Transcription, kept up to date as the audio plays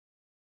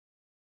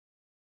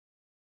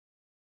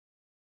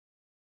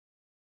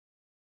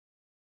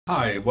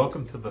Hi,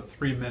 welcome to the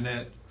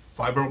 3-minute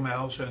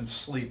Fibromyalgia and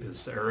Sleep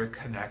Is There a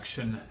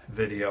Connection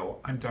video.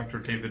 I'm Dr.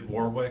 David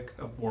Warwick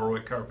of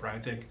Warwick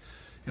Chiropractic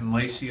in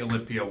Lacey,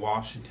 Olympia,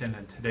 Washington,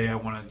 and today I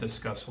want to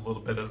discuss a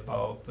little bit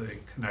about the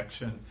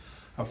connection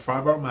of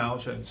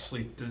fibromyalgia and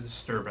sleep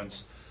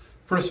disturbance.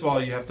 First of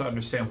all, you have to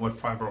understand what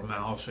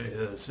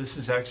fibromyalgia is. This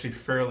is actually a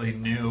fairly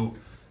new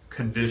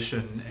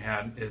condition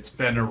and it's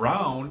been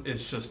around, it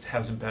just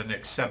hasn't been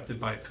accepted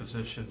by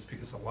physicians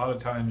because a lot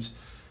of times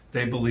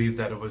they believe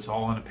that it was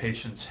all in a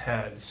patient's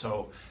head.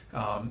 So,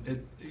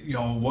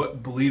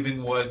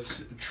 believing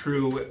what's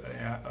true,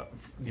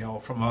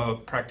 from a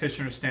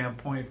practitioner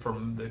standpoint,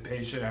 from the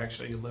patient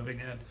actually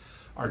living it,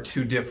 are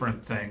two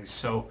different things.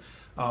 So,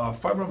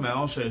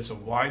 fibromyalgia is a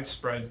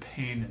widespread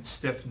pain and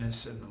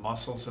stiffness in the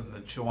muscles and the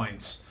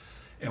joints.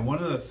 And one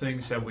of the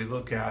things that we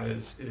look at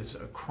is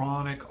a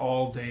chronic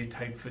all-day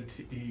type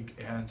fatigue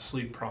and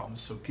sleep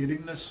problems. So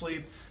getting to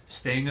sleep,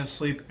 staying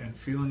asleep, and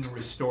feeling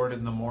restored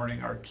in the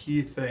morning are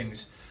key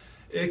things.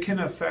 It can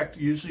affect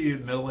usually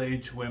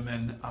middle-aged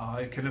women.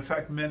 It can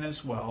affect men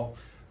as well.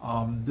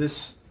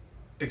 This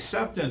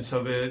acceptance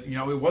of it,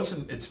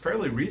 it's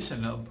fairly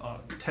recent,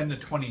 10 to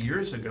 20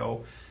 years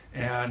ago,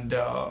 and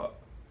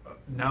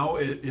now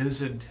it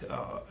isn't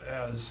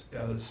as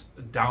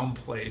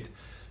downplayed.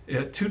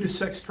 2 to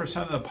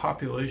 6% of the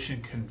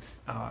population can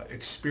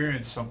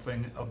experience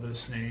something of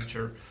this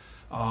nature.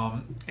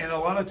 And a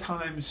lot of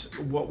times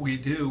what we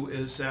do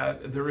is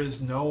that there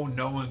is no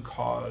known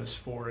cause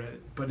for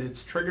it, but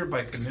it's triggered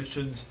by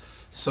conditions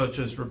such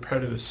as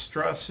repetitive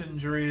stress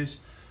injuries,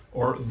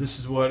 or this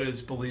is what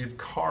is believed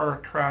car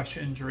crash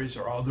injuries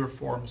or other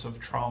forms of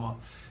trauma.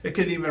 It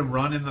can even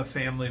run in the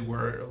family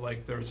where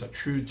there's a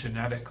true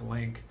genetic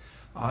link.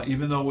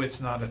 Even though it's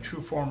not a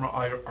true form of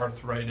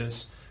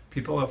arthritis,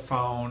 people have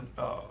found,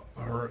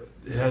 or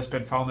it has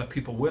been found that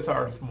people with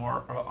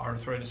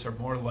arthritis are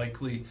more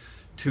likely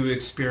to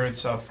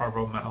experience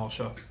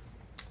fibromyalgia.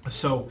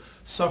 So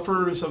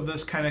sufferers of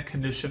this kind of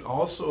condition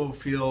also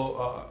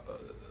feel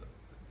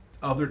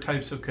other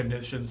types of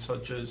conditions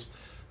such as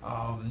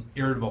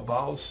irritable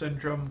bowel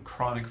syndrome,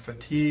 chronic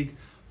fatigue,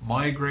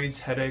 migraines,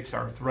 headaches,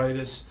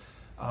 arthritis,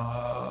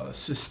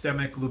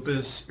 systemic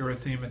lupus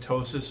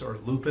erythematosus or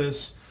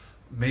lupus,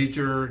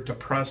 major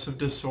depressive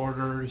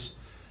disorders,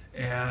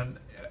 and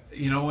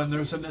and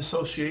there's an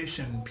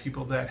association.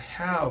 People that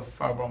have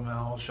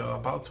fibromyalgia,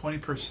 about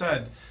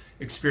 20%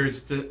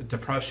 experience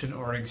depression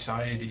or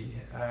anxiety,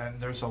 and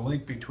there's a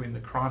link between the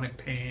chronic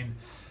pain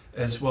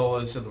as well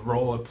as the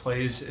role it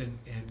plays in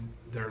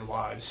their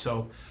lives.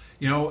 So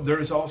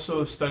there's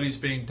also studies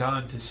being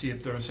done to see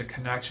if there's a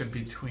connection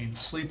between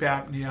sleep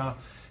apnea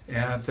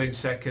and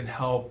things that can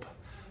help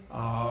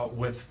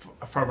with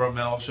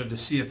fibromyalgia, to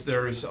see if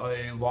there is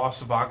a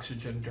loss of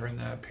oxygen during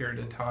that period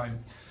of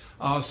time.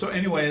 So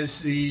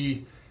anyways,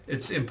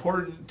 it's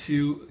important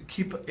to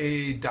keep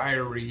a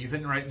diary,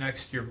 even right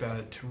next to your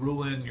bed, to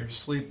rule in your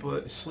sleep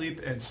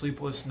and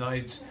sleepless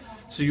nights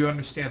so you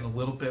understand a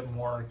little bit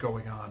more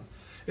going on.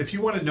 If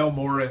you want to know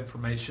more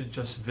information,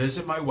 just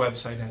visit my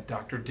website at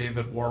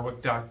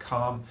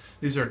drdavidwarwick.com.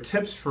 These are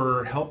tips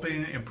for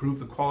helping improve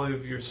the quality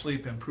of your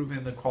sleep,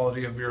 improving the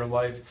quality of your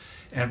life,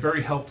 and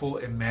very helpful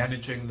in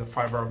managing the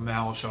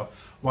fibromyalgia.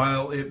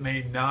 While it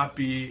may not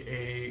be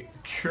a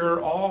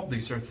cure-all,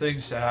 these are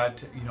things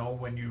that,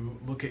 when you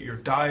look at your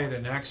diet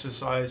and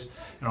exercise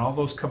and all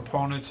those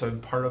components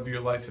and part of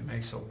your life, it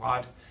makes it a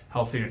lot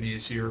healthier and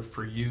easier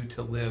for you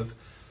to live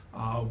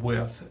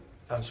with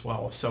as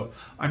well. So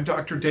I'm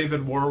Dr.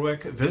 David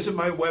Warwick. Visit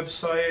my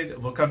website,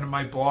 look under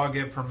my blog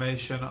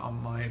information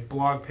on my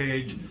blog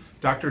page,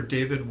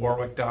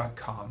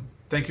 drdavidwarwick.com.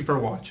 Thank you for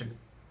watching.